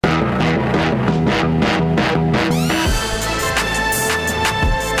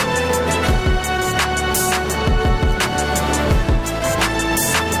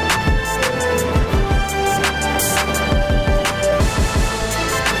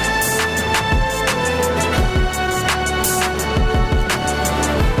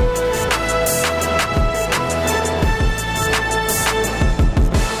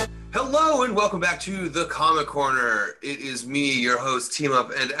the Comic Corner. It is me, your host, Team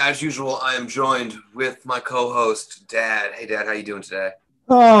Up, and as usual, I am joined with my co-host, Dad. Hey, Dad, how you doing today?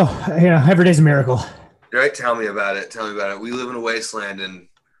 Oh, yeah, every day's a miracle. Right? Tell me about it. Tell me about it. We live in a wasteland, and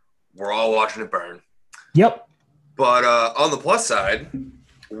we're all watching it burn. Yep. But on the plus side,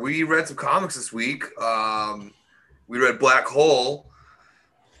 we read some comics this week. We read Black Hole.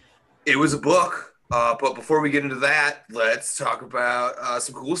 It was a book. But before we get into that, let's talk about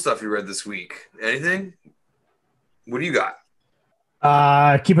some cool stuff you read this week. Anything? What do you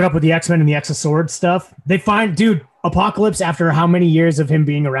got? Keeping up with the X-Men and the X of Swords stuff. They find, dude, Apocalypse, after how many years of him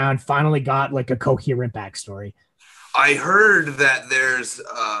being around, finally got like a coherent backstory. I heard that there's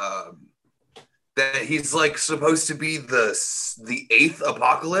that he's like supposed to be the eighth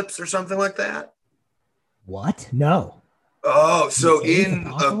Apocalypse or something like that. What? No. Oh, so The eighth in a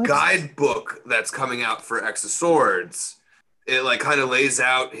Apocalypse? guidebook that's coming out for X of Swords, it like kind of lays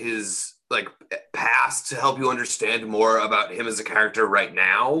out his like past to help you understand more about him as a character right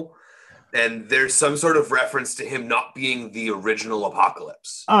now. And there's some sort of reference to him not being the original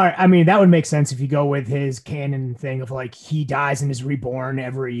Apocalypse. All right. I mean, that would make sense if you go with his canon thing of like he dies and is reborn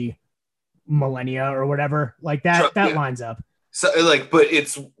every millennia or whatever. Like that Yeah. lines up. So like, but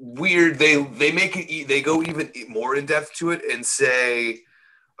it's weird. They make it. They go even more in depth to it and say.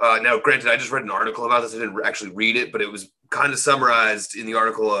 Now, granted, I just read an article about this. I didn't actually read it, but it was kind of summarized in the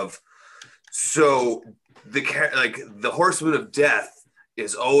article of. So the Horseman of Death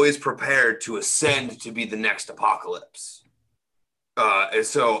is always prepared to ascend to be the next Apocalypse. And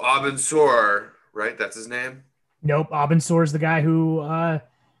so Abin Sur, right? That's his name. Nope. Abin Sur is the guy who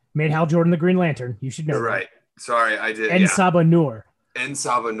made Hal Jordan the Green Lantern. You should know. Right. Sorry, I did. En Sabah Nur. En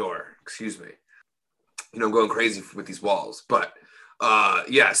Sabah Nur. Excuse me. I'm going crazy with these walls, but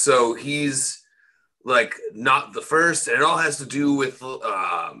yeah. So he's like not the first, and it all has to do with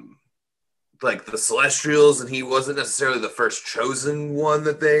like the Celestials, and he wasn't necessarily the first chosen one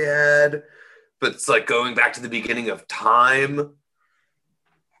that they had, but it's like going back to the beginning of time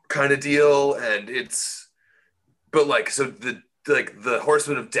kind of deal, and it's but like so the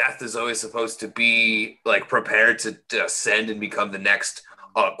Horseman of Death is always supposed to be like prepared to ascend and become the next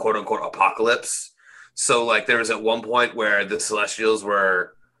quote unquote Apocalypse. So like there was at one point where the Celestials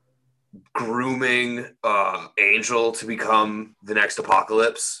were grooming Angel to become the next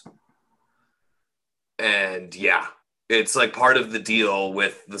Apocalypse. And yeah, it's like part of the deal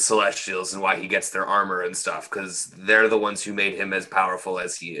with the Celestials and why he gets their armor and stuff, because they're the ones who made him as powerful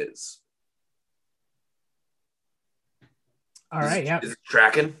as he is. All right, yeah. Is it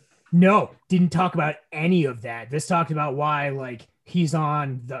tracking? No, didn't talk about any of that. This talked about why like he's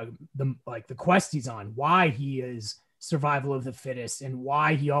on the quest he's on, why he is survival of the fittest, and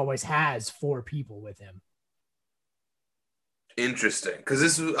why he always has four people with him. Interesting, because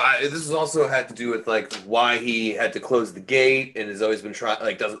this was also had to do with like why he had to close the gate and has always been trying,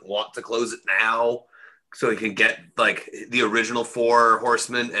 like doesn't want to close it now, so he can get like the original four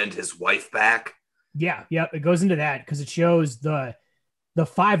horsemen and his wife back. Yeah, it goes into that because it shows the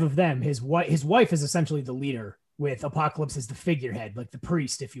five of them. His wife is essentially the leader, with Apocalypse as the figurehead, like the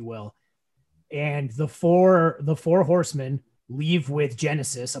priest, if you will. And the four horsemen leave with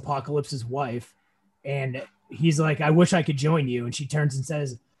Genesis, Apocalypse's wife, and he's like, I wish I could join you. And she turns and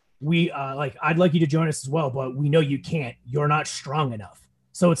says, I'd like you to join us as well, but we know you can't. You're not strong enough.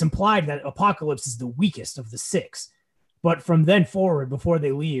 So it's implied that Apocalypse is the weakest of the six. But from then forward, before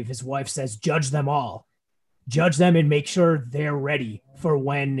they leave, his wife says, judge them all. Judge them and make sure they're ready for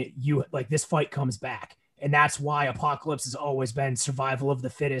when this fight comes back. And that's why Apocalypse has always been survival of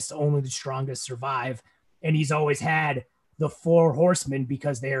the fittest, only the strongest survive. And he's always had the four horsemen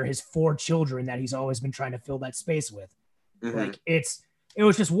because they are his four children that he's always been trying to fill that space with. Mm-hmm. Like it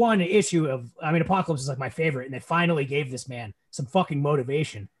was just one issue of, I mean, Apocalypse is like my favorite, and they finally gave this man some fucking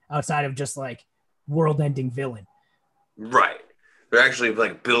motivation outside of just like world-ending villain. Right. They're actually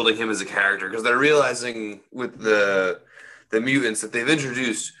like building him as a character because they're realizing with the mutants that they've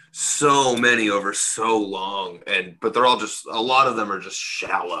introduced so many over so long, but they're all just, a lot of them are just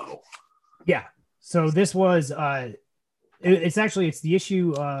shallow. Yeah. So this was it's the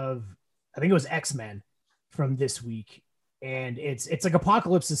issue of, I think it was X-Men from this week, and it's like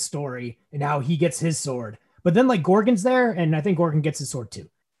Apocalypse's story and how he gets his sword, but then like Gorgon's there, and I think Gorgon gets his sword too.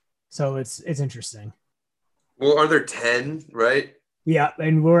 So it's interesting. Well, are there 10, right? Yeah,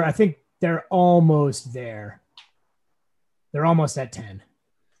 and I think they're almost there. They're almost at 10.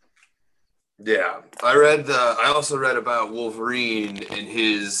 Yeah, I also read about Wolverine and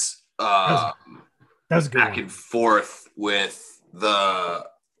his that was a good back one. and forth with the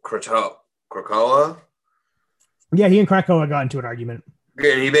Krakoa. Yeah, he and Krakoa got into an argument.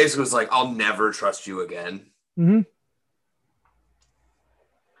 And he basically was like, I'll never trust you again. Mm-hmm.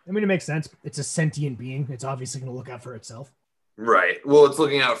 I mean, it makes sense. It's a sentient being. It's obviously going to look out for itself. Right. Well, it's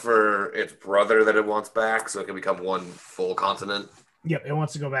looking out for its brother that it wants back, so it can become one full continent. Yep, it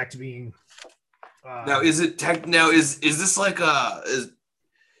wants to go back to being. Now, is it tech? Now, is this like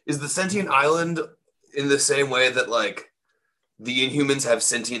is the sentient island in the same way that like the Inhumans have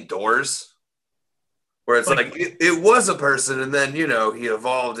sentient doors, where it's like it was a person, and then he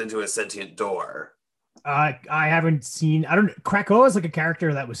evolved into a sentient door. I haven't seen. I don't. Krakoa is like a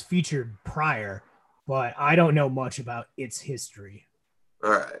character that was featured prior, but I don't know much about its history.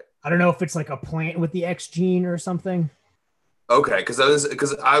 All right. I don't know if it's like a plant with the X gene or something. Okay, because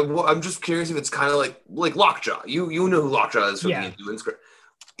I'm just curious if it's kind of like Lockjaw. You know who Lockjaw is from the Inhumans.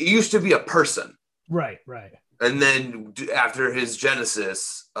 It used to be a person, right, and then after his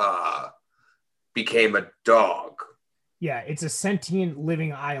genesis, became a dog. Yeah, it's a sentient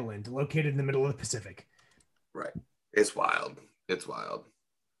living island located in the middle of the Pacific. Right, it's wild.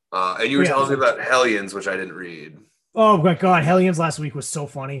 And you were telling me about Hellions, which I didn't read. Oh my god, Hellions last week was so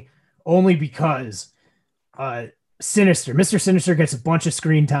funny, only because Sinister, Mr. Sinister gets a bunch of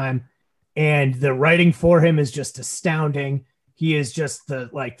screen time, and the writing for him is just astounding. He is just the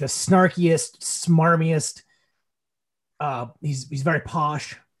snarkiest, smarmiest. He's very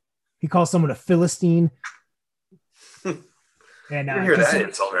posh. He calls someone a Philistine. And you hear that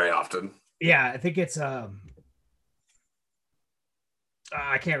insult very often. Yeah, I think it's I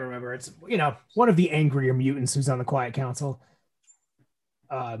can't remember. It's one of the angrier mutants who's on the Quiet Council.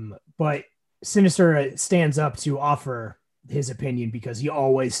 But Sinister stands up to offer his opinion because he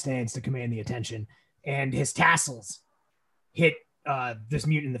always stands to command the attention, and his tassels hit this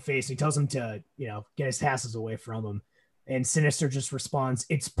mutant in the face. He tells him to get his tassels away from him, and Sinister just responds,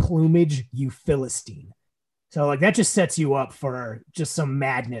 "It's plumage, you Philistine." So like that just sets you up for just some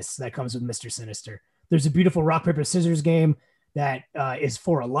madness that comes with Mr. Sinister. There's a beautiful rock paper scissors game that is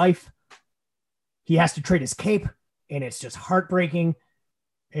for a life. He has to trade his cape, and it's just heartbreaking.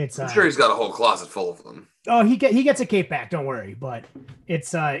 I'm sure he's got a whole closet full of them. Oh, he gets a cape back, don't worry. But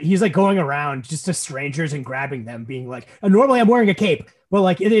it's he's like going around just to strangers and grabbing them, being like, normally I'm wearing a cape, but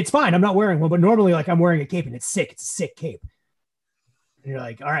like it's fine, I'm not wearing one. But normally, like I'm wearing a cape, and it's sick. It's a sick cape. And you're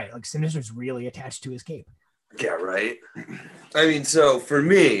like, all right, like Sinister's really attached to his cape. Yeah, right. I mean, so for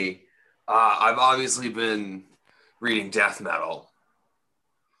me, I've obviously been reading death metal.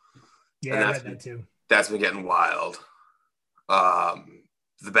 Yeah, I read that too. That's been getting wild.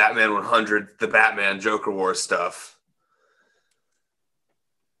 The Batman 100, the Batman Joker War stuff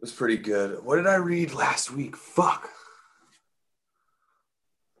was pretty good. What did I read last week? Fuck.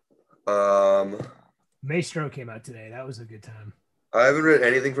 Maestro came out today. That was a good time. I haven't read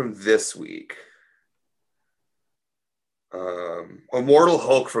anything from this week. Immortal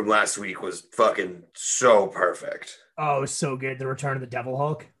Hulk from last week was fucking so perfect. Oh, it was so good. The Return of the Devil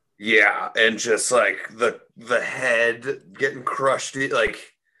Hulk. Yeah, and just like the head getting crushed,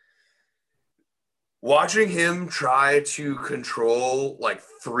 like watching him try to control like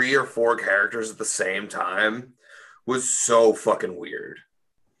 3 or 4 characters at the same time was so fucking weird.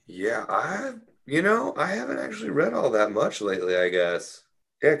 Yeah, I haven't actually read all that much lately, I guess.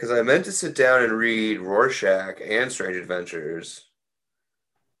 Yeah, because I meant to sit down and read Rorschach and Strange Adventures,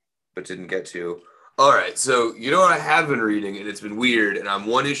 but didn't get to. All right, so you know what I have been reading, and it's been weird, and I'm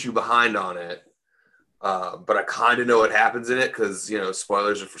 1 issue behind on it, but I kind of know what happens in it because,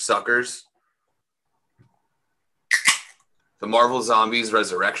 spoilers are for suckers. The Marvel Zombies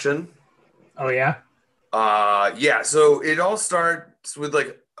Resurrection. Oh, yeah? Yeah, so it all starts with,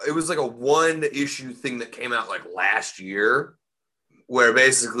 it was like a 1-issue thing that came out, last year, where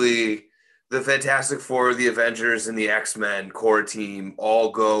basically the Fantastic Four, the Avengers, and the X-Men core team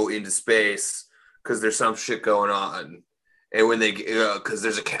all go into space because there's some shit going on. And when they, because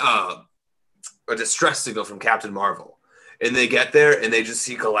there's a distress signal from Captain Marvel. And they get there and they just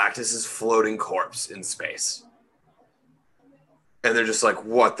see Galactus's floating corpse in space. And they're just like,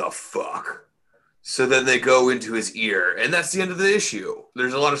 what the fuck? So then they go into his ear, and that's the end of the issue.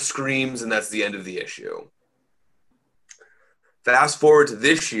 There's a lot of screams, and that's the end of the issue. Fast forward to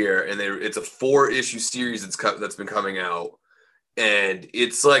this year, and it's a 4-issue series that's been coming out, and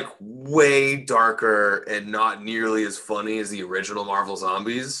it's way darker and not nearly as funny as the original Marvel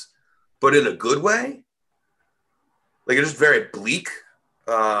Zombies, but in a good way. It's just very bleak,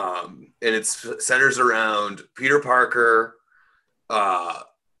 and it centers around Peter Parker,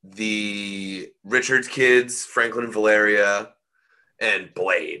 the Richards kids, Franklin and Valeria, and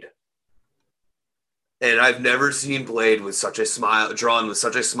Blade. And I've never seen Blade with such a smile, drawn with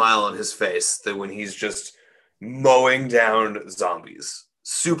such a smile on his face, that when he's just mowing down zombies,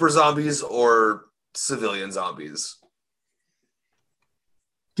 super zombies or civilian zombies.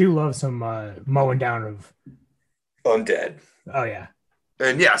 Do love some mowing down of. Undead. Oh yeah.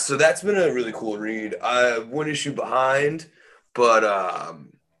 And yeah, so that's been a really cool read. One issue behind, but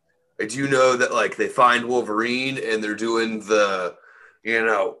I do know that like they find Wolverine and they're doing the,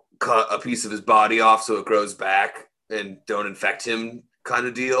 cut a piece of his body off so it grows back and don't infect him kind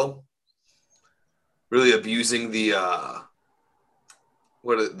of deal. Really abusing the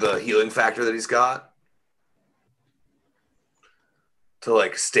the healing factor that he's got to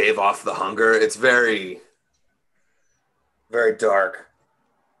like stave off the hunger. It's very, very dark.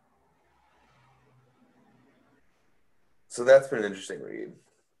 So that's been an interesting read.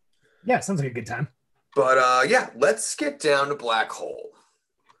 Yeah, sounds like a good time. But yeah, let's get down to Black Hole.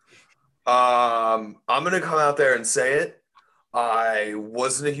 I'm gonna come out there and say it. I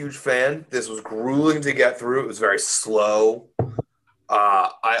wasn't a huge fan. This was grueling to get through. It was very slow.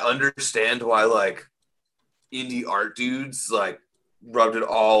 I understand why like indie art dudes like rubbed it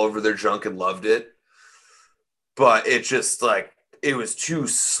all over their junk and loved it, but it just like it was too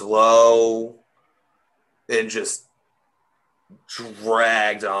slow and just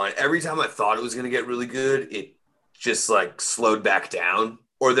dragged on. Every time I thought it was going to get really good, it just like slowed back down,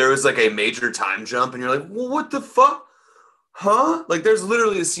 or there was like a major time jump and you're like, well, what the fuck, huh? Like there's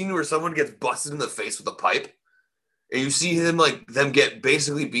literally a scene where someone gets busted in the face with a pipe and you see them get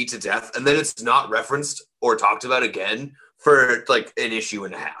basically beat to death, and then it's not referenced or talked about again for like an issue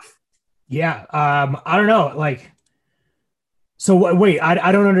and a half. Yeah. I don't know. Like, so wait,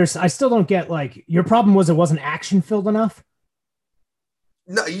 I don't understand. I still don't get like your problem was it wasn't action filled enough.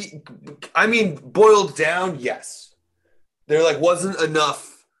 No, I mean, boiled down, yes. There like wasn't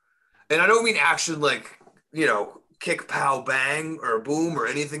enough, and I don't mean action like, kick, pow, bang, or boom, or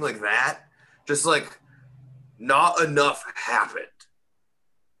anything like that. Just like not enough happened.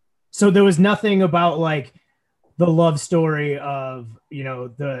 So there was nothing about like the love story of,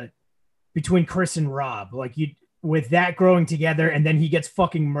 the between Chris and Rob, like you with that growing together, and then he gets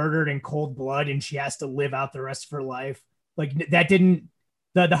fucking murdered in cold blood, and she has to live out the rest of her life. Like that didn't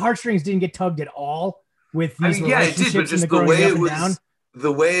the heartstrings didn't get tugged at all with these relationships. It did, but just the way it was,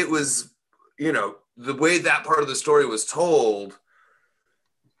 the way it was, the way that part of the story was told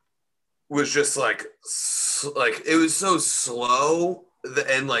was just like it was so slow,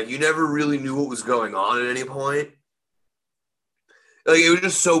 and like you never really knew what was going on at any point. Like it was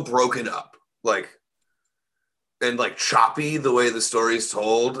just so broken up, like, and like choppy the way the story is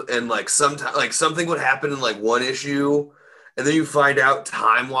told, and like sometimes like something would happen in like one issue, and then you find out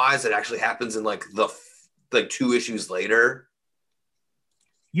time wise it actually happens in like like 2 issues later.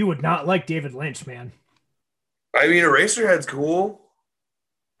 You would not like David Lynch, man. I mean, Eraserhead's cool.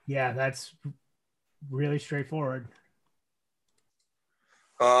 Yeah, that's really straightforward.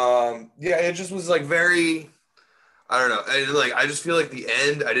 Yeah, it just was like very, I don't know. And like I just feel like the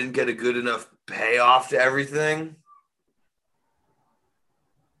end, I didn't get a good enough payoff to everything.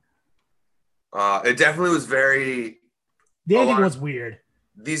 It definitely was very. The ending was weird.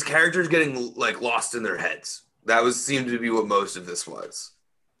 These characters getting like lost in their heads. That seemed to be what most of this was.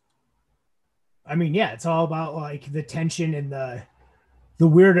 I mean, yeah, it's all about like the tension and the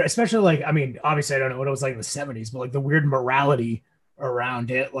weird, especially like, I mean, obviously I don't know what it was like in the 70s, but like the weird morality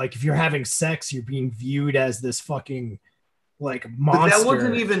around it. Like if you're having sex, you're being viewed as this fucking like monster. But that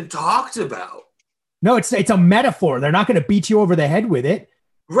wasn't even talked about. No, it's a metaphor. They're not going to beat you over the head with it.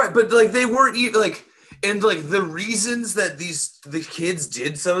 Right, but like they weren't even like, and like the reasons that the kids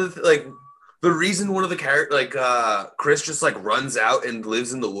did some of the, like the reason one of the characters like Chris just like runs out and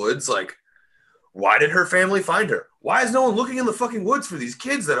lives in the woods, like why did her family find her? Why is no one looking in the fucking woods for these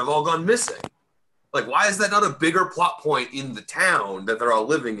kids that have all gone missing? Like why is that not a bigger plot point in the town that they're all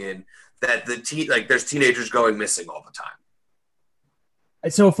living in, that there's teenagers going missing all the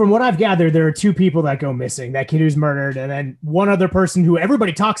time? So from what I've gathered, there are 2 people that go missing, that kid who's murdered, and then one other person who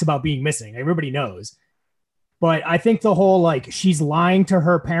everybody talks about being missing. Everybody knows. But I think the whole, like, she's lying to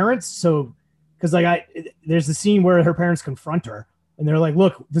her parents. So, because like there's the scene where her parents confront her and they're like,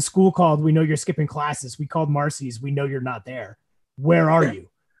 look, the school called. We know you're skipping classes. We called Marcy's. We know you're not there. Where are you?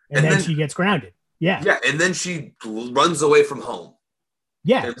 And then she gets grounded. Yeah. Yeah. And then she runs away from home.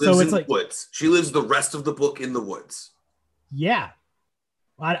 Yeah. And lives so it's in like the woods. She lives the rest of the book in the woods. Yeah.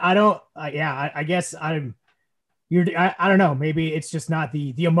 I don't. I guess I'm. I don't know. Maybe it's just not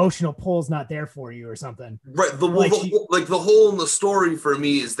the emotional pull's not there for you or something. Right. The hole in the story for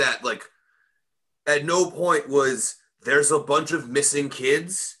me is that like at no point was there's a bunch of missing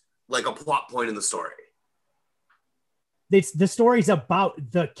kids like a plot point in the story. it's the story's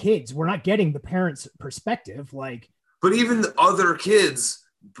about the kids. We're not getting the parents' perspective. Like, but even the other kids,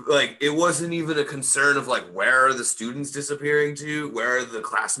 like it wasn't even a concern of like where are the students disappearing to, where are the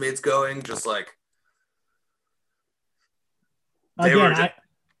classmates going, just like they again, were just,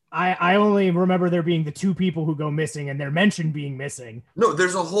 I only remember there being the two people who go missing, and they're mentioned being missing. no,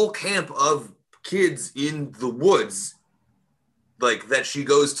 there's a whole camp of kids in the woods like that she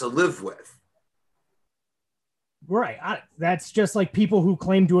goes to live with. Right. That's just like people who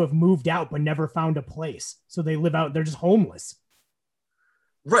claim to have moved out but never found a place. So they live out, they're just homeless.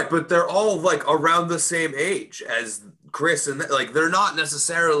 Right, but they're all like around the same age as Chris, and like they're not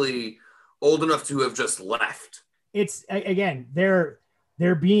necessarily old enough to have just left. It's again, they're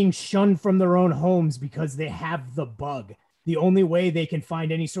being shunned from their own homes because they have the bug. The only way they can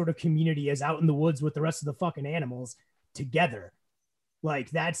find any sort of community is out in the woods with the rest of the fucking animals together.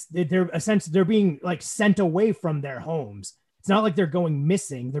 Like that's they're essentially they're being like sent away from their homes. It's not like they're going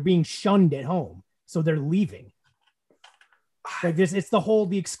missing. They're being shunned at home. So they're leaving. Like this, it's the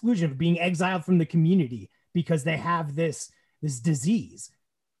exclusion of being exiled from the community because they have this disease.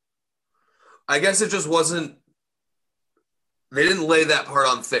 I guess it just wasn't, they didn't lay that part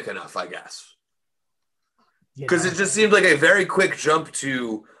on thick enough, I guess. Because it just seemed like a very quick jump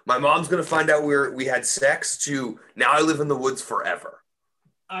to my mom's going to find out we had sex to now I live in the woods forever.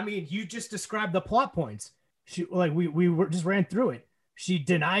 I mean, you just described the plot points. She like we were just ran through it. She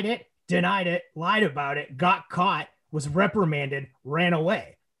denied it, lied about it, got caught, was reprimanded, ran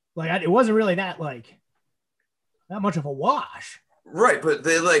away. Like it wasn't really that much of a wash. Right, but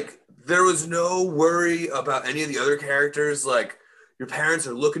there was no worry about any of the other characters. Like your parents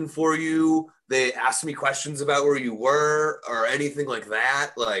are looking for you. They asked me questions about where you were or anything like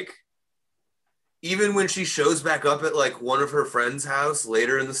that. Like even when she shows back up at like one of her friends' house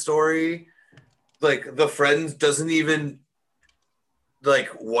later in the story, like the friend doesn't even like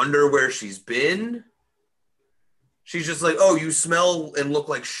wonder where she's been. She's just like, oh, you smell and look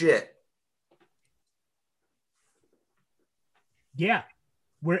like shit. Yeah.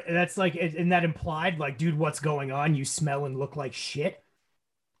 Where that's like, and that implied, like, dude, what's going on? You smell and look like shit.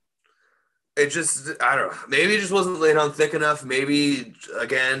 It just, I don't know. Maybe it just wasn't laid on thick enough. Maybe,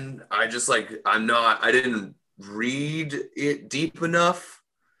 again, I didn't read it deep enough.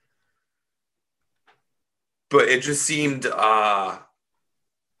 But it just seemed, it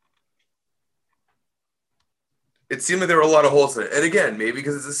seemed like there were a lot of holes in it. And again, maybe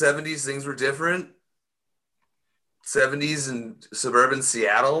because it's the 70s, things were different. 70s in suburban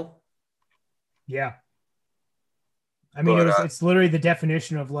Seattle. Yeah. I mean, it's literally the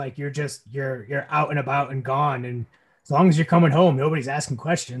definition of like you're out and about and gone, and as long as you're coming home, nobody's asking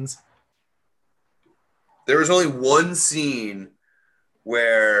questions. There was only one scene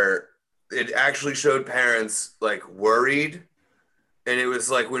where it actually showed parents like worried, and it was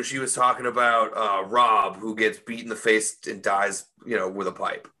like when she was talking about Rob, who gets beat in the face and dies, with a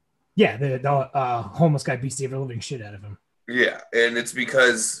pipe. Yeah, the homeless guy beats the ever living shit out of him. Yeah, and it's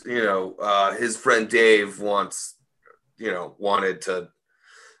because his friend Dave wanted to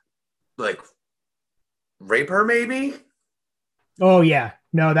like rape her, maybe. Oh yeah,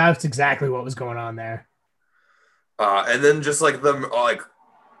 no, that's exactly what was going on there. And then just like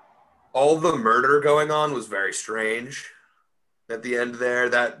all the murder going on was very strange at the end there.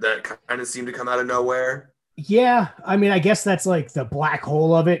 That kind of seemed to come out of nowhere. Yeah, I mean, I guess that's like the black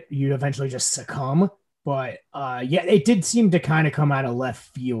hole of it. You'd eventually just succumb. But yeah, it did seem to kind of come out of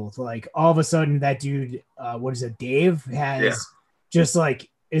left field. Like all of a sudden, that dude, what is it, Dave, has just like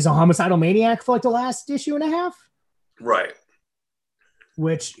is a homicidal maniac for like the last issue and a half. Right.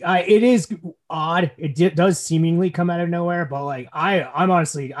 Which it is odd. It does seemingly come out of nowhere, but like I'm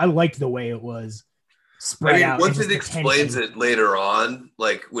honestly, I liked the way it was spread out. Once it explains it later on,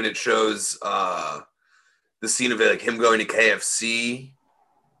 like when it shows the scene of it, like him going to KFC.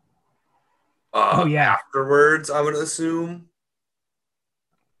 Afterwards, I would assume.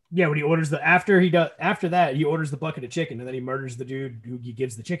 Yeah, when he orders after that, he orders the bucket of chicken and then he murders the dude who he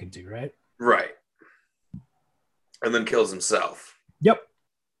gives the chicken to, right? Right. And then kills himself. Yep.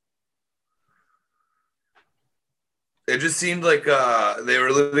 It just seemed like they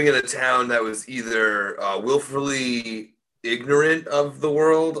were living in a town that was either willfully ignorant of the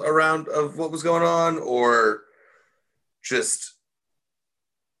world around of what was going on or just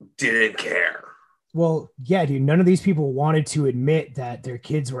didn't care. Well, yeah, dude, none of these people wanted to admit that their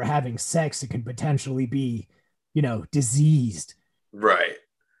kids were having sex that could potentially be, diseased. Right.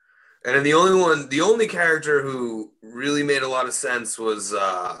 And then the only character who really made a lot of sense was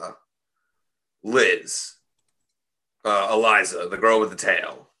Liz. Eliza, the girl with the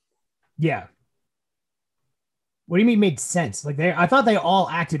tail. Yeah. What do you mean made sense? Like I thought they all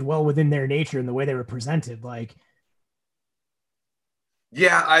acted well within their nature and the way they were presented. Like,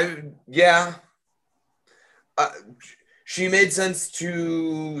 Yeah. Uh, she made sense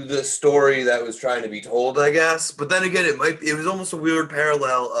to the story that was trying to be told, I guess. But then again, it was almost a weird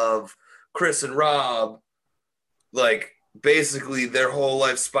parallel of Chris and Rob, like basically their whole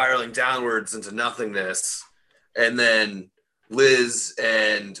life spiraling downwards into nothingness, and then Liz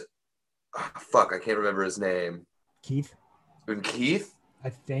and fuck, I can't remember his name. Keith. And Keith? I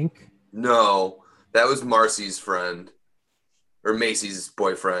think. No, that was Marcy's friend or Macy's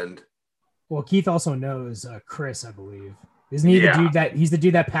boyfriend. Well, Keith also knows Chris, I believe. Isn't he Yeah. the dude that he's the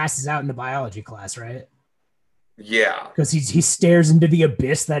dude that passes out in the biology class, right? Yeah. Because he stares into the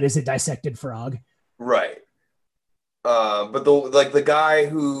abyss that is a dissected frog. Right. But the guy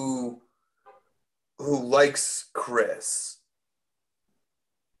who likes Chris.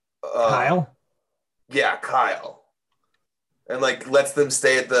 Kyle. Yeah, Kyle. And like lets them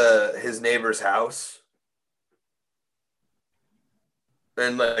stay at his neighbor's house.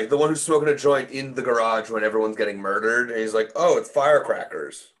 And like the one who's smoking a joint in the garage when everyone's getting murdered, and he's like, "Oh, it's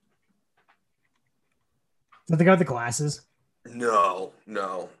firecrackers." Is that the guy with the glasses? No. He's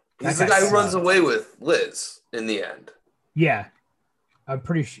That the guy guy who runs sucked. away with Liz in the end. Yeah. I'm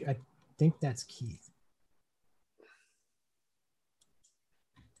pretty sure. I think that's Keith.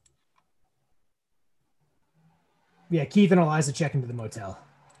 Yeah, Keith and Eliza check into the motel.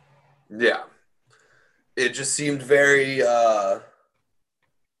 Yeah. It just seemed very it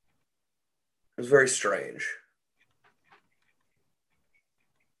was very strange.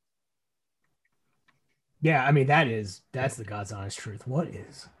 Yeah, I mean that's the God's honest truth. What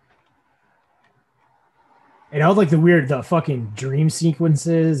is? And all like the fucking dream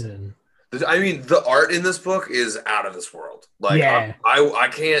sequences and I mean, the art in this book is out of this world. Like, yeah, I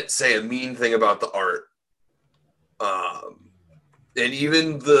can't say a mean thing about the art. And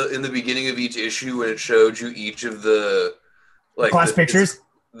even in the beginning of each issue, when it showed you each of the like class pictures.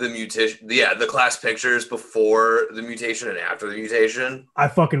 the mutation, the class pictures before the mutation and after the mutation. I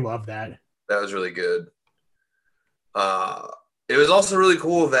fucking love that. That was really good. It was also really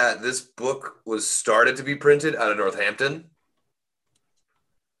cool that this book was started to be printed out of Northampton.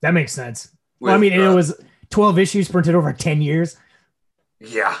 That makes sense. With, Well, I mean, it was 12 issues printed over 10 years.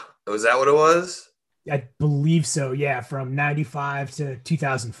 Yeah. Was that what it was? I believe so. Yeah, from 95 to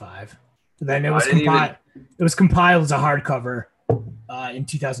 2005. Then it was compiled as a hardcover in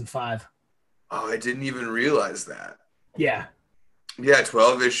 2005. Oh, I didn't even realize that. Yeah. Yeah,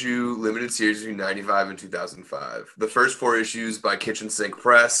 12 issue limited series between 95 and 2005. The first 4 issues by Kitchen Sink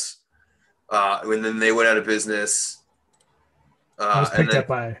Press. And then they went out of business. I was picked up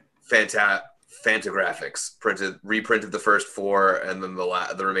by Fantagraphics reprinted the first 4 and then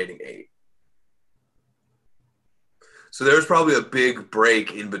the remaining 8. So there was probably a big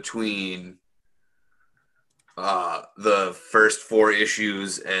break in between the first 4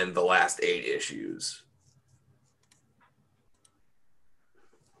 issues and the last 8 issues.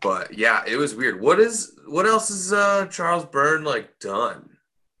 But yeah, it was weird. What else is Charles Byrne like done?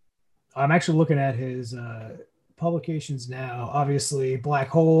 I'm actually looking at his publications now. Obviously, Black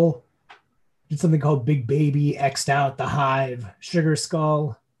Hole did something called Big Baby, X'd Out, The Hive, Sugar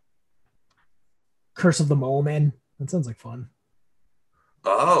Skull, Curse of the Mole Man. That sounds like fun.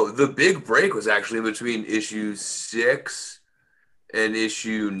 Oh, the big break was actually between issue 6 and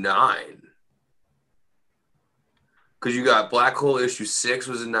issue 9. Because you got Black Hole issue 6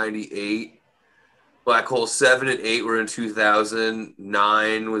 was in 98. Black Hole 7 and 8 were in 2000.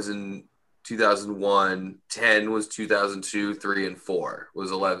 9 was in 2001. 10 was 2002. 3 and 4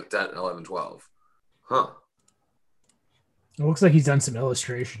 was 11, 10, 11, 12. Huh. It looks like he's done some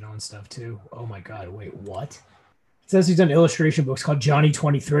illustration on stuff too. Oh my God. Wait, what? It says he's done illustration books called Johnny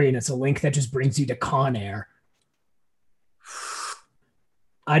 23, and it's a link that just brings you to Con Air.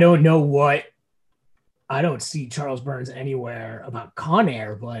 I don't know what. I don't see Charles Burns anywhere about Con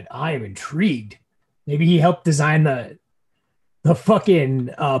Air, but I am intrigued. Maybe he helped design the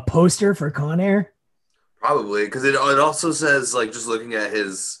fucking poster for Con Air. Probably, because it also says, like, just looking at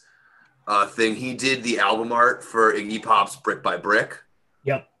his thing, he did the album art for Iggy Pop's Brick by Brick.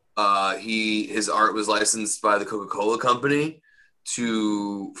 Yep. His art was licensed by the Coca-Cola Company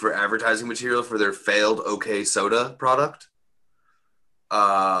for advertising material for their failed OK Soda product.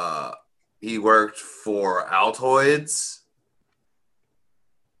 He worked for Altoids,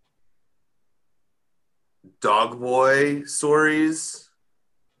 Dog Boy Stories.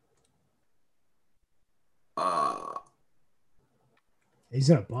 He's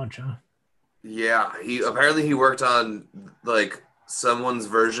got a bunch, huh? Yeah, he worked on like someone's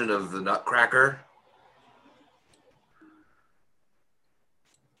version of the Nutcracker.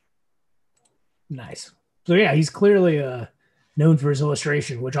 Nice. So yeah, he's clearly known for his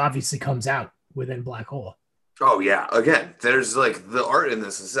illustration, which obviously comes out within Black Hole. Oh yeah. Again, there's like the art in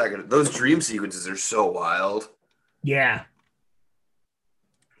this a second. Those dream sequences are so wild. Yeah,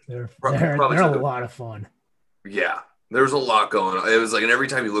 they're Probably they're a took a lot of fun. yeah. There was a lot going on. It was like, and every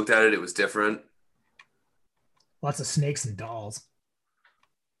time you looked at it, it was different. Lots of snakes and dolls.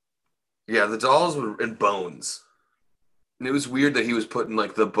 Yeah, the dolls were and bones. And it was weird that he was putting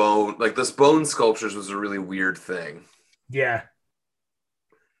like the bone, like this bone sculptures was a really weird thing. Yeah,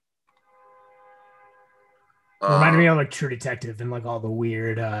 reminded me Um, of like True Detective and like all the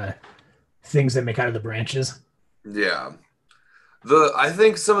weird things that make out of the branches. yeah. I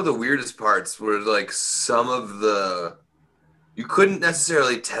think some of the weirdest parts were like some of the you couldn't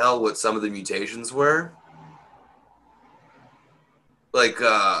necessarily tell what some of the mutations were. Like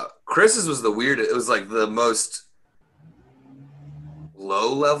Chris's was the weirdest. It was like the most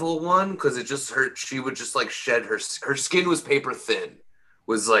low level one because it just hurt. She would just like shed her skin was paper thin.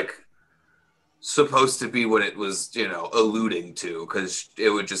 Was like supposed to be what it was, alluding to because it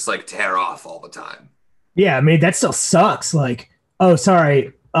would just like tear off all the time. Yeah, I mean that still sucks. Like, oh,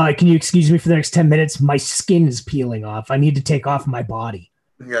 sorry. Can you excuse me for the next 10 minutes? My skin is peeling off. I need to take off my body.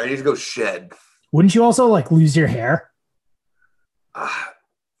 Yeah, I need to go shed. Wouldn't you also like lose your hair? Uh,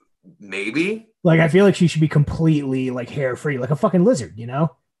 Maybe. Like, I feel like she should be completely like hair free, like a fucking lizard, you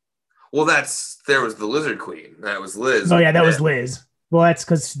know? Well, there was the Lizard Queen. That was Liz. Oh yeah, that was Liz. Well, that's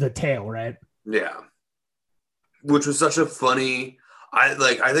because the tail, right? Yeah. Which was such a funny. I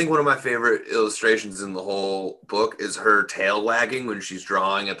think one of my favorite illustrations in the whole book is her tail wagging when she's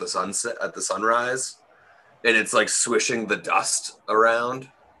drawing at the sunset at the sunrise, and it's like swishing the dust around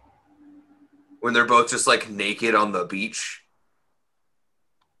when they're both just like naked on the beach.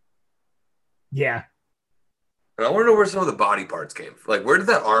 Yeah. And I want to know where some of the body parts came from. Like, where did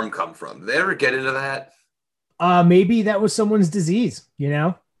that arm come from? Did they ever get into that? Maybe that was someone's disease, you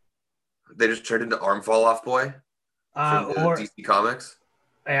know? They just turned into Arm Fall Off Boy from the Or DC Comics.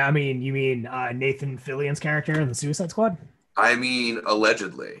 I mean, you mean Nathan Fillion's character in the Suicide Squad? I mean,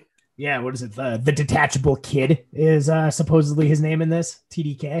 allegedly. Yeah, what is it? The detachable kid is supposedly his name in this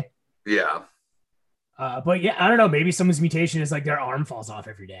TDK. Yeah. But yeah, I don't know. Maybe someone's mutation is like their arm falls off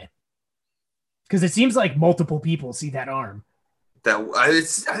every day. Because it seems like multiple people see that arm. I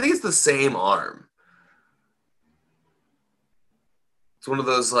think it's the same arm. It's one of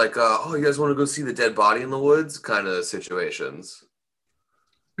those like, oh, you guys want to go see the dead body in the woods kind of situations.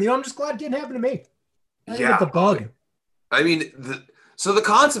 You know, I'm just glad it didn't happen to me. I didn't Yeah. get the bug. I mean, so the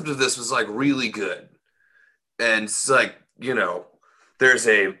concept of this was like really good. And it's like, there's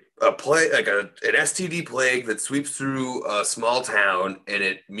a plague, like an STD plague that sweeps through a small town and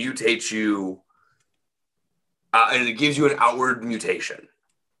it mutates you and it gives you an outward mutation.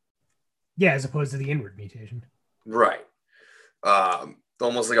 Yeah, as opposed to the inward mutation. Right.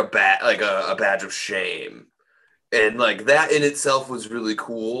 Almost like a badge of shame. And like that in itself was really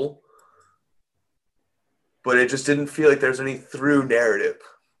cool. But it just didn't feel like there's any through narrative.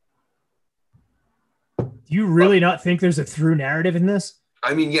 Do you really not think there's a through narrative in this?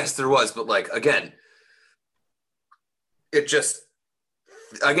 I mean, yes, there was, but like again, it just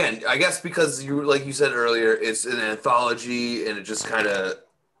I guess because like you said earlier, it's an anthology and it just kind of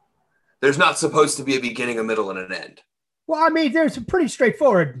there's not supposed to be a beginning, a middle, and an end. Well, I mean, there's a pretty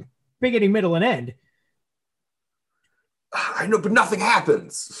straightforward beginning, middle, and end. I know, but nothing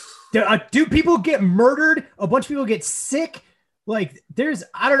happens. Do people get murdered? A bunch of people get sick? Like,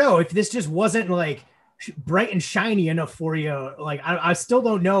 I don't know if this just wasn't like bright and shiny enough for you. Like, I still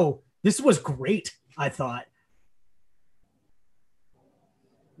don't know. This was great, I thought.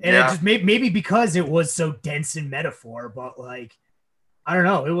 And it just maybe because it was so dense in metaphor, but like, I don't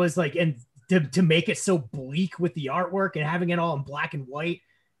know. It was like, and to make it so bleak with the artwork and having it all in black and white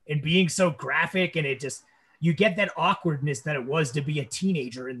and being so graphic, and it just, you get that awkwardness that it was to be a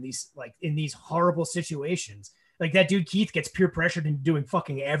teenager in these horrible situations. Like that dude Keith gets peer pressured into doing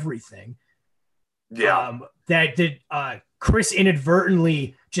fucking everything. Yeah. Chris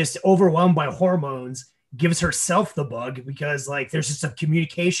inadvertently, just overwhelmed by hormones, gives herself the bug because like there's just a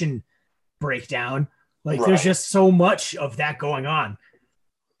communication breakdown. Like There's just so much of that going on.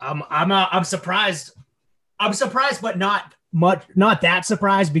 I'm surprised. I'm surprised, but not that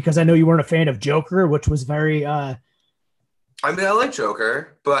surprised because I know you weren't a fan of Joker, which was very. I mean, I like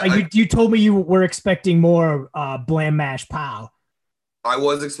Joker, but you told me you were expecting more blam mash pow. I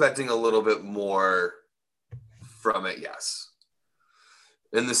was expecting a little bit more from it, yes.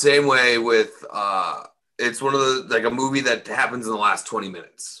 In the same way with it's one of the like a movie that happens in the last 20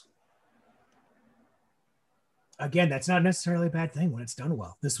 minutes. again, that's not necessarily a bad thing when it's done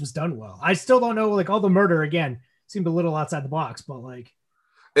well. This was done well. I still don't know, like, all the murder again seemed a little outside the box, but like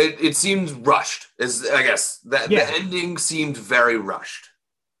it seemed rushed. Is I guess that Yeah. the ending seemed very rushed.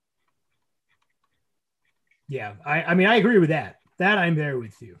 yeah, I mean I agree with that. That I'm there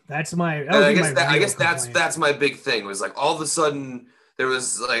with you. That's my that And would I be guess my I real guess complaint. that's my big thing was like all of a sudden there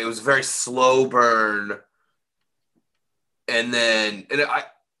was like it was a very slow burn, and then and I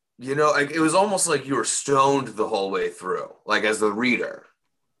like, it was almost like you were stoned the whole way through, like as the reader.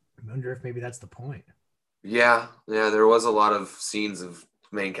 I wonder if maybe that's the point. Yeah, there was a lot of scenes of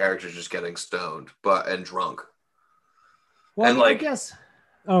main characters just getting stoned, and drunk, Well, I and mean, I like guess.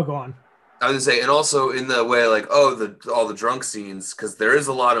 Oh, go on. I was gonna say, and also in the way like all the drunk scenes because there is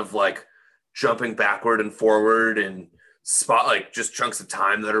a lot of like jumping backward and forward and spot like just chunks of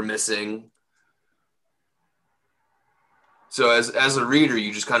time that are missing. So as a reader,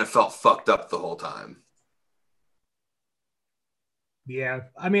 you just kind of felt fucked up the whole time. Yeah,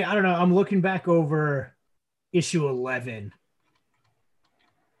 I mean, I don't know. I'm looking back over issue 11,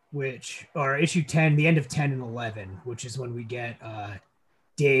 or issue 10, the end of 10 and 11, which is when we get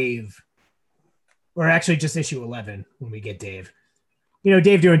Dave, or actually just issue 11 when we get Dave.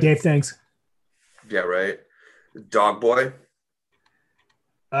 Dave doing Dave things. Yeah, right. Dog boy.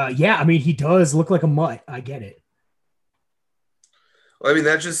 Yeah, I mean, he does look like a mutt. I get it. Well, I mean,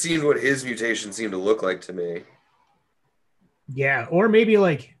 that just seemed what his mutation seemed to look like to me. Yeah, or maybe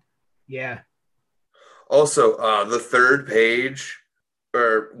like, yeah. Also, the third page,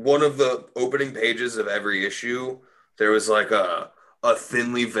 or one of the opening pages of every issue, there was like a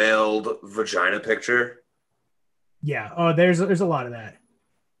thinly veiled vagina picture. Yeah. Oh, there's a lot of that.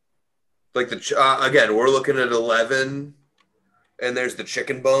 Like again, we're looking at 11, and there's the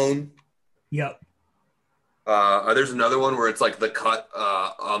chicken bone. Yep. There's another one where it's like the cut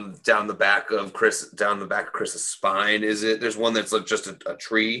down the back of Chris's spine. Is it? There's one that's like just a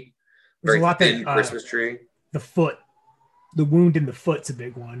tree, There's very a lot thin that Christmas tree. the wound in the foot's a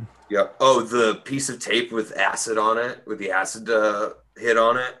big one. Yep. Oh, the piece of tape with acid on it, with the acid hit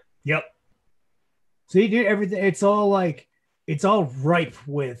on it. Yep. So you do everything. It's all ripe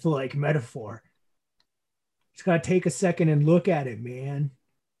with like metaphor. Just gotta take a second and look at it, man.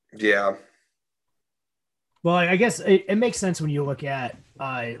 Yeah. Well, I guess it makes sense when you looking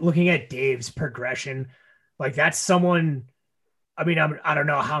at Dave's progression. Like that's someone. I mean, I don't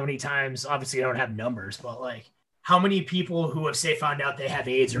know how many times. Obviously, I don't have numbers, but like how many people who have say found out they have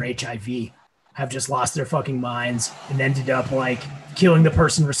AIDS or HIV have just lost their fucking minds and ended up like killing the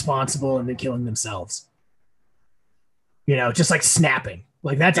person responsible and then killing themselves. Just like snapping.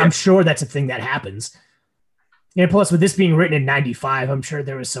 Like that's. Yeah. I'm sure that's a thing that happens. And plus, with this being written in '95, I'm sure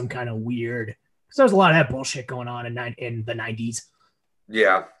there was some kind of weird. Because there was a lot of that bullshit going on in the '90s.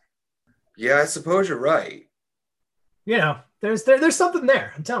 Yeah. Yeah, I suppose you're right. There's something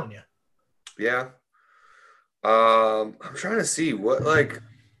there. I'm telling you. Yeah. I'm trying to see what was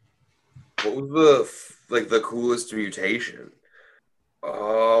the coolest mutation.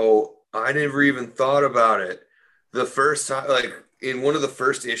 Oh, I never even thought about it. The first time, like in one of the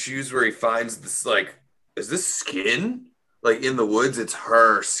first issues where he finds this, like, is this skin? Like in the woods, it's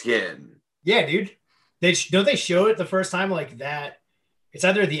her skin. Yeah, dude. Don't they show it the first time like that? It's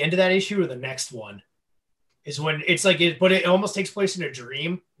either the end of that issue or the next one. Is when it's like it, but it almost takes place in a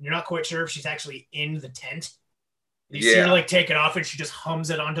dream. You're not quite sure if she's actually in the tent. You see her like take it off, and she just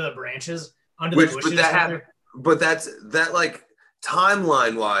hums it onto the branches, onto the bushes. But that like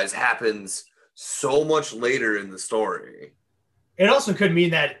timeline wise happens so much later in the story. It also could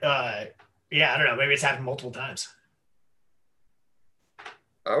mean that, I don't know. Maybe it's happened multiple times.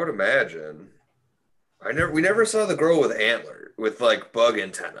 I would imagine. We never saw the girl with like bug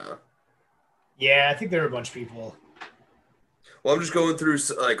antenna. Yeah, I think there were a bunch of people. Well, I'm just going through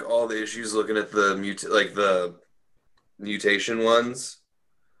like all the issues, looking at the the mutation ones,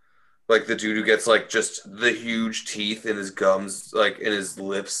 like the dude who gets like just the huge teeth in his gums, like in his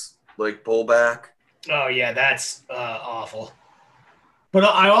lips, like pull back. Oh yeah, that's awful. But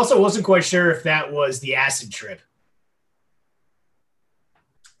I also wasn't quite sure if that was the acid trip.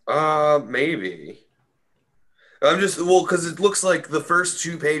 Maybe. Because it looks like the first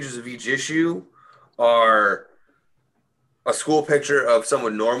 2 pages of each issue are a school picture of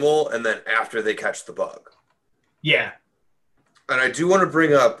someone normal, and then after they catch the bug. Yeah. And I do want to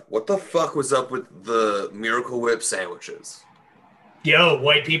bring up what the fuck was up with the Miracle Whip sandwiches. Yo,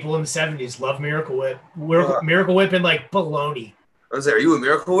 white people in the 70s love Miracle Whip. Miracle Whip and like bologna. I was like, are you a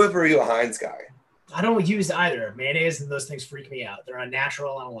Miracle Whip or are you a Heinz guy? I don't use either. Mayonnaise and those things freak me out. They're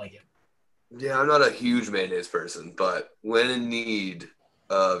unnatural. I don't like it. Yeah, I'm not a huge mayonnaise person, but when in need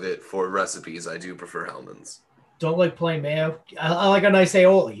of it for recipes, I do prefer Hellmann's. Don't like plain mayo. I like a nice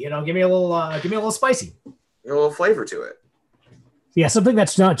aioli. You know, give me a little spicy. A little flavor to it. Yeah, something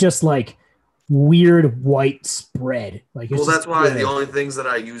that's not just like weird white spread. Like Well, it's just that's why the only things that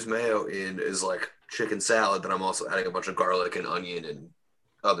I use mayo in is like chicken salad, but I'm also adding a bunch of garlic and onion and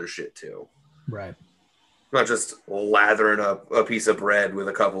other shit too. right. Not just lathering up a piece of bread with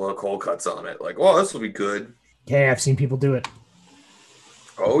a couple of cold cuts on it. Like, well, this will be good. Okay, I've seen people do it.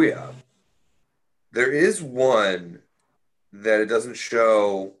 Oh yeah. There is one that it doesn't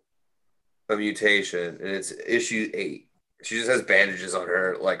show a mutation, and it's issue 8. She just has bandages on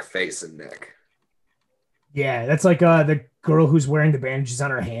her like face and neck. Yeah, that's like the girl who's wearing the bandages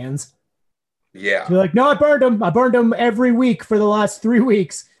on her hands. Yeah. She's like, no, I burned them. I burned them every week for the last 3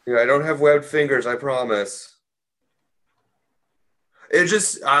 weeks. Yeah, I don't have webbed fingers, I promise. It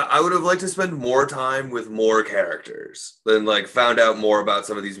just I would have liked to spend more time with more characters than like found out more about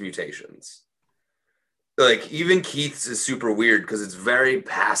some of these mutations. Like even Keith's is super weird because it's very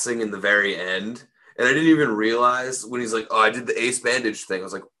passing in the very end. And I didn't even realize when he's like, oh, I did the ace bandage thing. I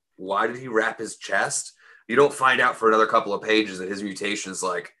was like, why did he wrap his chest? You don't find out for another couple of pages that his mutation is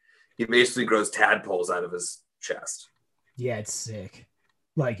like he basically grows tadpoles out of his chest. Yeah, it's sick.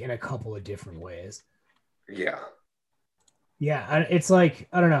 Like in a couple of different ways. Yeah. Yeah, it's like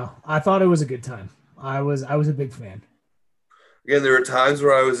I don't know. I thought it was a good time. I was a big fan. Again, there were times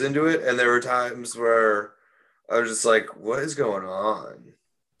where I was into it, and there were times where I was just like, what is going on?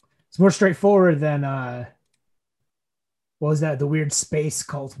 It's more straightforward than what was that? The weird space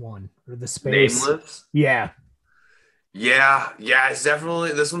cult one or the space? Nameless? Yeah, Yeah, it's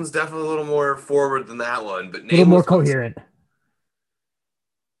definitely this one's definitely a little more forward than that one, but a little more Nameless was, coherent.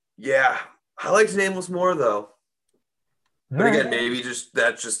 yeah. I liked Nameless more though. All But right. again, maybe just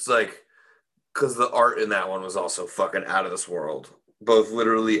that's just like because the art in that one was also fucking out of this world, both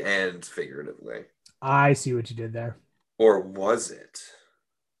literally and figuratively. I see what you did there. Or was it?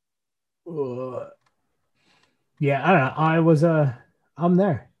 Uh, yeah, I don't know. I'm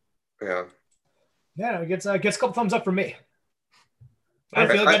there. Yeah. Yeah, it gets a couple thumbs up from me. All I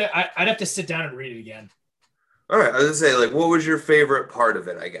right. feel like I'd have to sit down and read it again. All right. I was gonna say, like, what was your favorite part of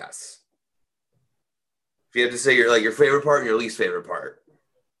it? I guess if you had to say your favorite part and your least favorite part,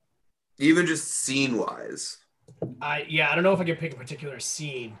 even just scene wise. I don't know if I can pick a particular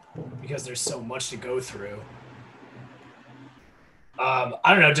scene because there's so much to go through.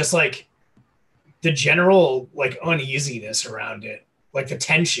 I don't know, just like the general like uneasiness around it, like the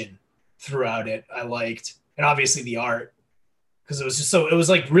tension throughout it. I liked, and obviously the art because it was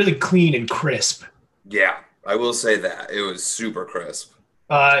like really clean and crisp. Yeah, I will say that it was super crisp.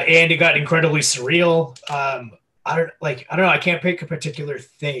 And it got incredibly surreal. I don't know. I can't pick a particular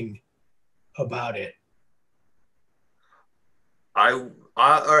thing about it. All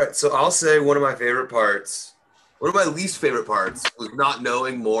right. So I'll say one of my favorite parts. One of my least favorite parts was not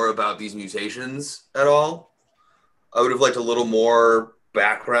knowing more about these mutations at all. I would have liked a little more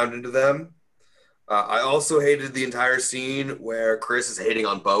background into them. I also hated the entire scene where Chris is hating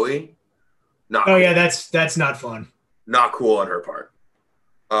on Bowie. Not Oh cool. yeah, that's not fun. Not cool on her part.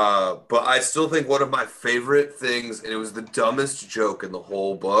 But I still think one of my favorite things, and it was the dumbest joke in the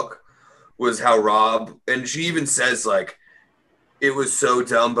whole book, was how Rob, and she even says like, it was so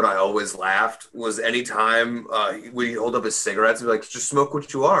dumb, but I always laughed. Was anytime when he hold up his cigarettes and be like, just smoke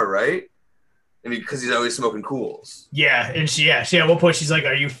what you are, right? And because he's always smoking cools. Yeah, and she at one point she's like,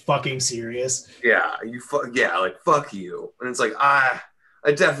 "Are you fucking serious?" Yeah, like fuck you. And it's like I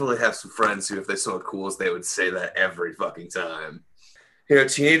definitely have some friends who, if they smoked cools, they would say that every fucking time. You know,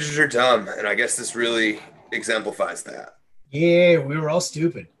 teenagers are dumb, and I guess this really exemplifies that. Yeah, we were all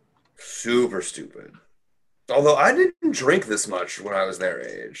stupid. Super stupid. Although I didn't drink this much when I was their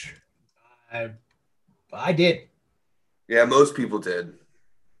age. I I did. Yeah, most people did.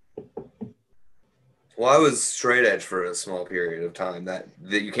 Well, I was straight edge for a small period of time that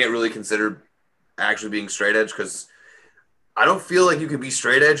you can't really consider actually being straight edge because I don't feel like you can be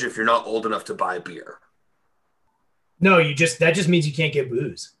straight edge if you're not old enough to buy beer. No, that just means you can't get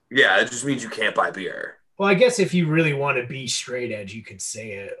booze. Yeah, it just means you can't buy beer. Well, I guess if you really want to be straight edge, you could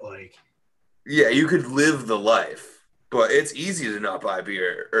say it like Yeah, you could live the life, but it's easy to not buy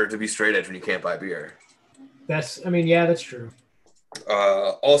beer or to be straight edge when you can't buy beer. that's. I mean, yeah, that's true.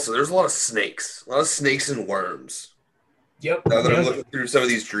 Also, there's a lot of snakes and worms. Yep. Now that I'm Yep. looking through some of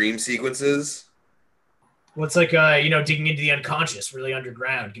these dream sequences, What's like digging into the unconscious, really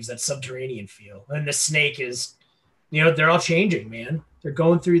underground, gives that subterranean feel. And the snake is, they're all changing, man. They're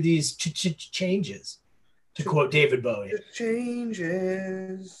going through these changes. To quote David Bowie. it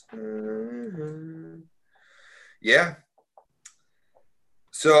changes. Mhm. Yeah,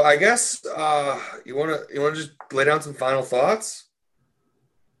 So I guess you wanna just lay down some final thoughts?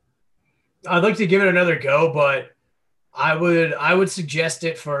 I'd like to give it another go, but I would suggest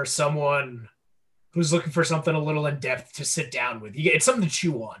it for someone who's looking for something a little in depth to sit down with. It's something to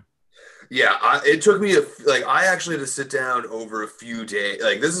chew on. Yeah, it took me I actually had to sit down over a few days.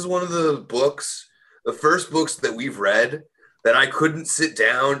 Like this is one of the books, the first books that we've read that I couldn't sit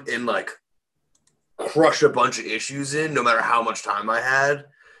down and like crush a bunch of issues in, no matter how much time I had.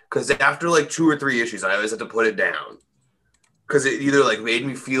 Because after like 2 or 3 issues, I always had to put it down because it either like made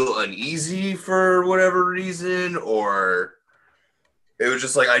me feel uneasy for whatever reason, or it was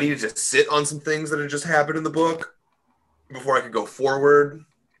just like I needed to sit on some things that had just happened in the book before I could go forward.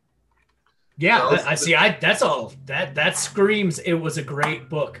 Yeah, I see. That's all. That screams it was a great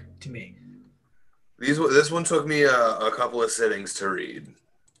book to me. This one took me a couple of sittings to read,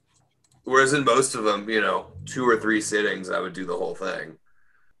 whereas in most of them, 2 or 3 sittings, I would do the whole thing.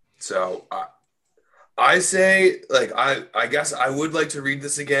 So I say, like, I guess I would like to read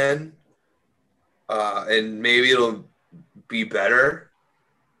this again, and maybe it'll be better.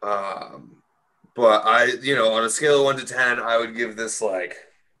 But on a scale of 1 to 10, I would give this like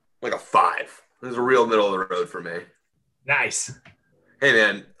a 5. This is a real middle of the road for me. Nice. Hey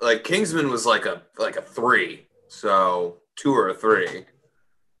man, like Kingsman was like a 3, so 2 or a 3.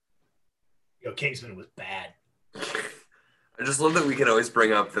 Kingsman was bad. I just love that we can always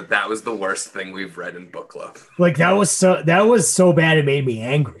bring up that was the worst thing we've read in book club. Like that was so bad it made me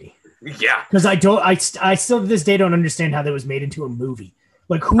angry. Yeah, because I still to this day don't understand how that was made into a movie.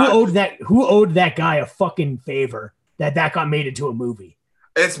 Like who owed that guy a fucking favor that got made into a movie?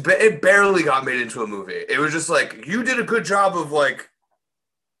 it barely got made into a movie. It was just like you did a good job of like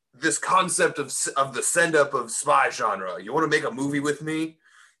this concept of the send up of spy genre. You want to make a movie with me?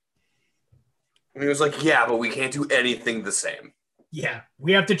 And he was like, yeah, but we can't do anything the same. Yeah,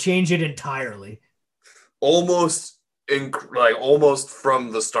 we have to change it entirely. Almost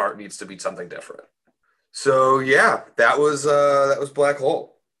from the start needs to be something different. So yeah, that was Black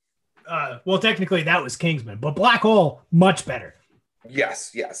Hole. Well, technically that was Kingsman, but Black Hole much better.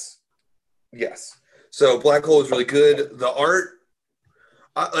 Yes. So Black Hole is really good. The art,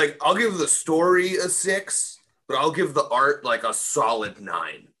 I'll give the story a 6, but I'll give the art like a solid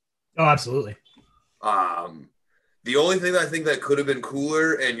 9. Oh, absolutely. The only thing that I think that could have been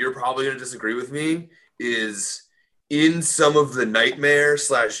cooler, and you're probably going to disagree with me, is in some of the nightmare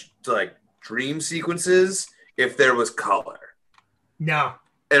 / like dream sequences, if there was color. No.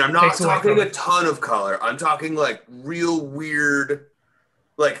 And I'm not talking a ton of color. I'm talking like real weird,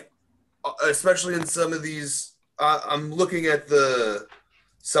 like, especially in some of these. I'm looking at the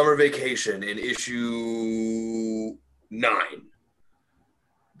summer vacation in issue 9.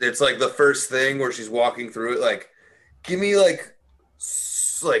 It's like the first thing where she's walking through it. Like, give me like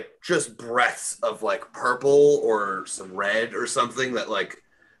just breaths of like purple or some red or something that like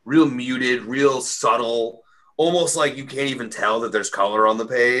real muted, real subtle, almost like you can't even tell that there's color on the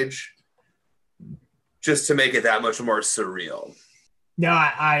page, just to make it that much more surreal. No,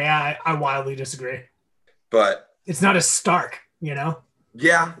 I wildly disagree. But it's not as stark, Yeah.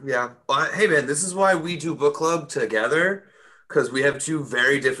 Hey man, this is why we do book club together, because we have 2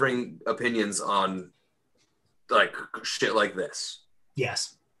 very differing opinions on like shit like this.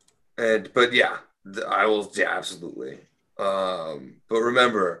 Yes. But yeah, I will. Yeah, absolutely. But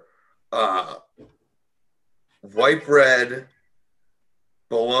remember, white bread,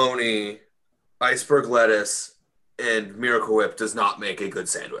 bologna, iceberg lettuce, and Miracle Whip does not make a good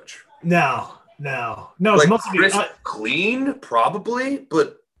sandwich. No. Like crisp, clean, probably,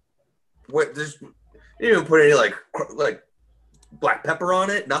 but what? You didn't put any like black pepper on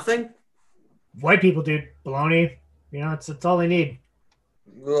it. Nothing. White people, dude. Bologna. It's all they need.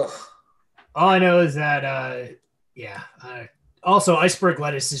 Ugh. All I know is that, also, iceberg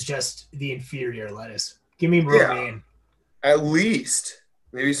lettuce is just the inferior lettuce. Give me romaine. Yeah, at least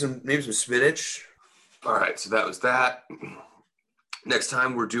maybe some spinach. All right, so that was that. Next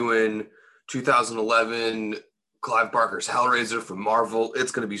time we're doing 2011 Clive Barker's Hellraiser from Marvel.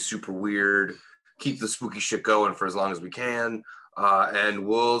 It's going to be super weird. Keep the spooky shit going for as long as we can. And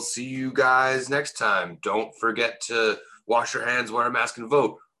we'll see you guys next time. Don't forget to wash your hands, wear a mask, and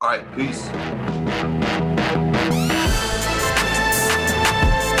vote. All right, peace.